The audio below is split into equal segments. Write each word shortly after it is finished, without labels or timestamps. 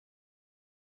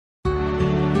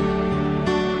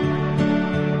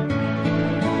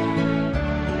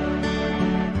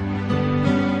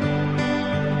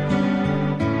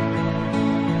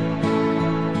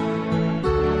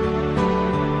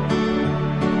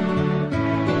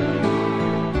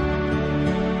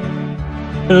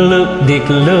Look, Dick,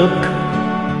 look.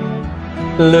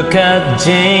 Look at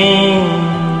Jane.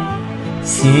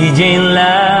 See Jane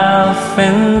laugh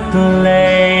and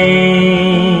play.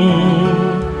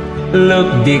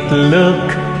 Look, Dick,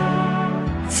 look.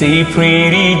 See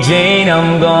pretty Jane,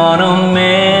 I'm gonna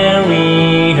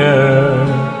marry her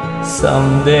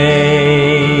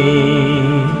someday.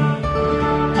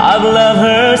 I've loved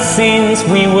her since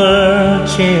we were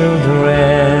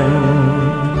children,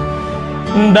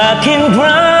 back in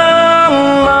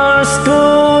grammar school.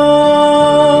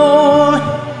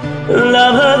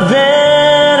 Love her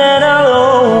then and I'll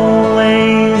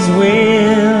always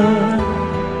will,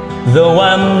 though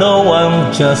I know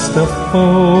I'm just a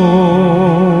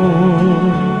fool.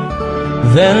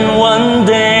 Then one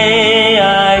day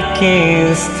I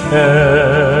kissed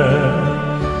her,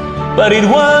 but it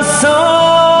was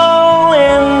all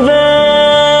in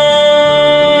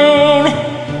vain,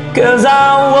 'cause I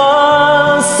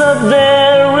was at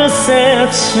their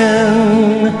reception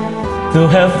to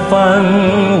have fun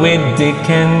with Dick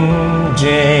and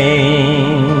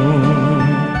Jane.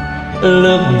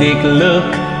 Look, Dick, look.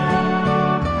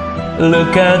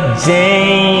 Look at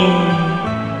Jane.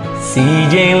 See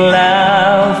Jane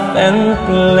laugh and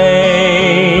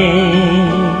play.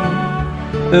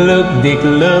 Look, Dick,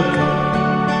 look.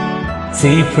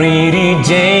 See pretty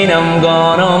Jane, I'm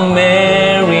gonna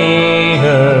marry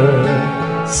her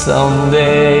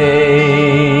someday.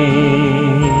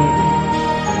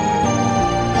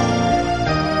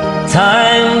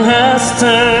 Time has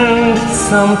turned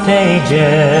some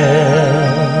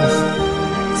pages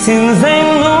since they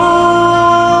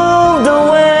moved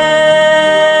away.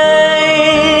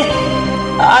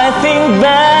 I think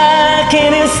back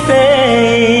in his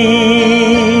days,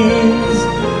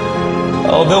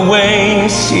 all the way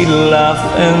she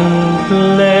laughed and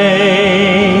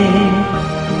played.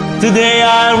 Today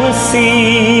I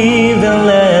received a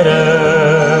letter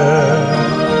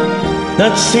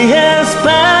that she has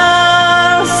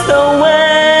passed away.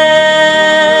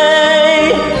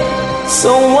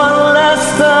 So one last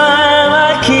time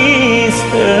I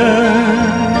kissed her,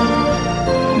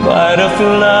 by the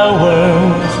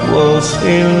flowers will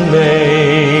she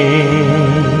lay.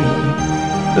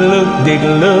 Look, Dick,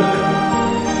 look.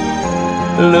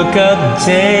 Look at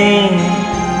Jane.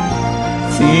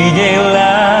 See Jane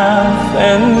laugh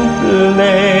and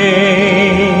play.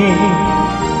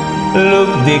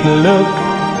 Look, Dick, look.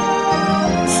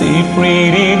 See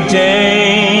pretty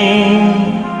Jane,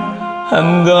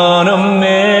 I'm gonna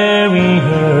marry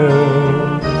her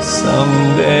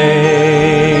someday.